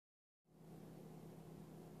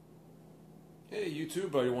Hey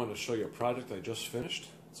YouTube, I wanted to show you a project I just finished.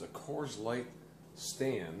 It's a Coors Light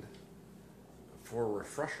stand for a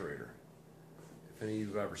Refresherator. If any of you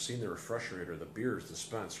have ever seen the Refresherator, the beer is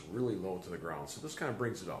dispensed really low to the ground, so this kind of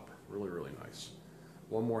brings it up. Really nice.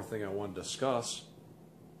 One more thing I wanted to discuss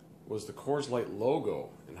was the Coors Light logo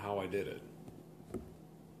and how I did it.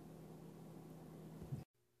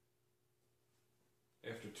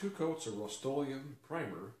 After 2 coats of Rust-Oleum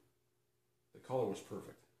primer, the color was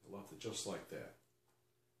perfect. I left it just like that.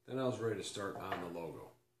 Then I was ready to start on the logo.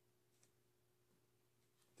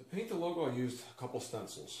 To paint the logo, I used a couple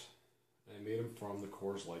stencils. I made them from the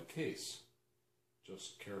Coors Light case.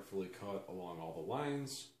 Just carefully cut along all the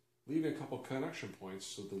lines, leaving a couple connection points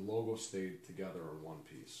so the logo stayed together in one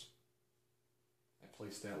piece. I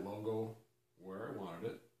placed that logo where I wanted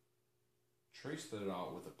it, traced it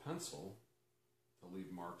out with a pencil to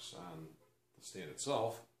leave marks on the stand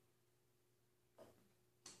itself,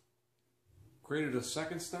 created a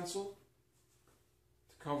second stencil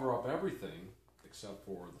to cover up everything except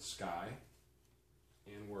for the sky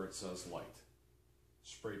and where it says light.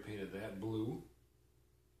 Spray painted that blue,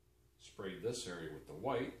 sprayed this area with the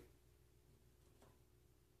white.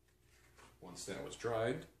 Once that was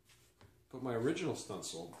dried, put my original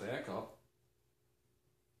stencil back up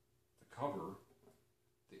to cover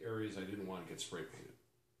the areas I didn't want to get spray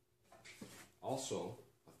painted. Also,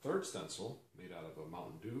 a third stencil made out of a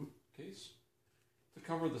Mountain Dew case to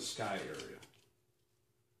cover the sky area.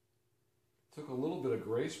 Took a little bit of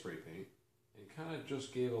gray spray paint and kind of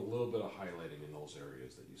just gave a little bit of highlighting in those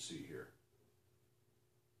areas that you see here,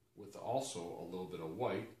 with also a little bit of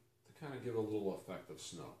white to kind of give a little effect of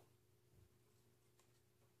snow.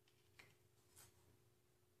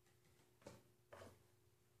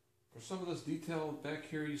 For some of this detail back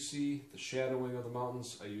here, you see the shadowing of the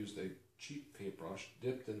mountains. I used a cheap paintbrush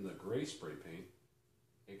dipped in the gray spray paint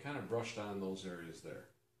and kind of brushed on those areas there.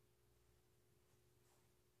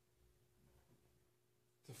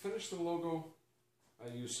 To finish the logo,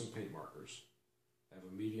 I used some paint markers. I have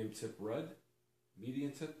a medium tip red,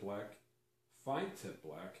 medium tip black, fine tip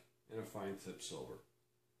black, and a fine tip silver.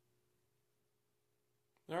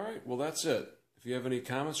 Alright, well that's it. If you have any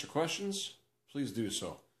comments or questions, please do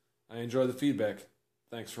so. I enjoy the feedback.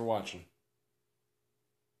 Thanks for watching.